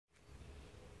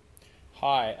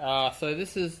Hi, so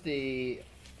this is the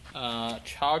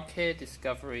Childcare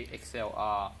Discovery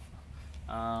XLR.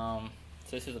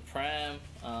 So this is a pram.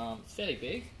 It's fairly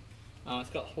big. It's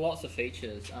got lots of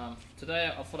features.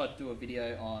 Today I thought I'd do a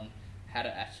video on how to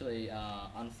actually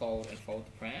unfold and fold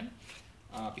the pram.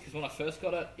 Because when I first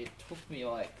got it, it took me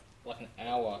like an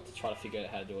hour to try to figure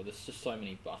out how to do it. There's just so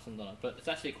many buttons on it, but it's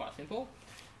actually quite simple.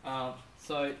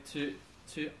 So to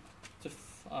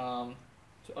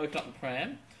open up the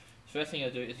pram, first thing you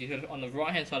do is you on the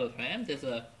right hand side of the pram, there's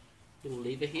a little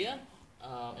lever here,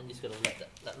 and you just got to let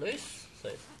that loose, so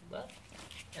that,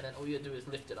 and then all you do is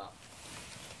lift it up.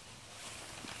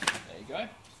 There you go.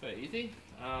 It's very easy.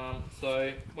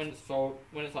 So when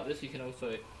it's like this, you can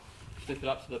also flip it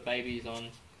up so the baby's on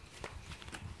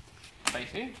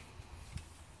facing,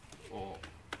 or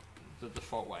the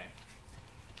default way.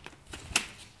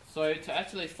 So to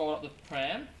actually fold up the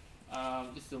pram,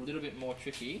 this is a little bit more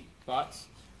tricky, but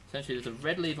essentially there's a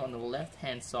red lever on the left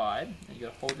hand side, and you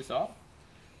got to hold this up,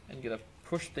 and you got to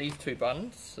push these two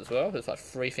buttons as well. There's like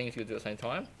three things you can do at the same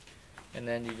time, and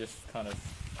then you just kind of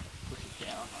push it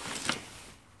down,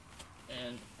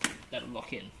 and that'll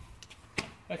lock in.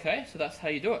 Okay, so that's how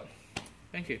you do it.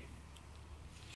 Thank you.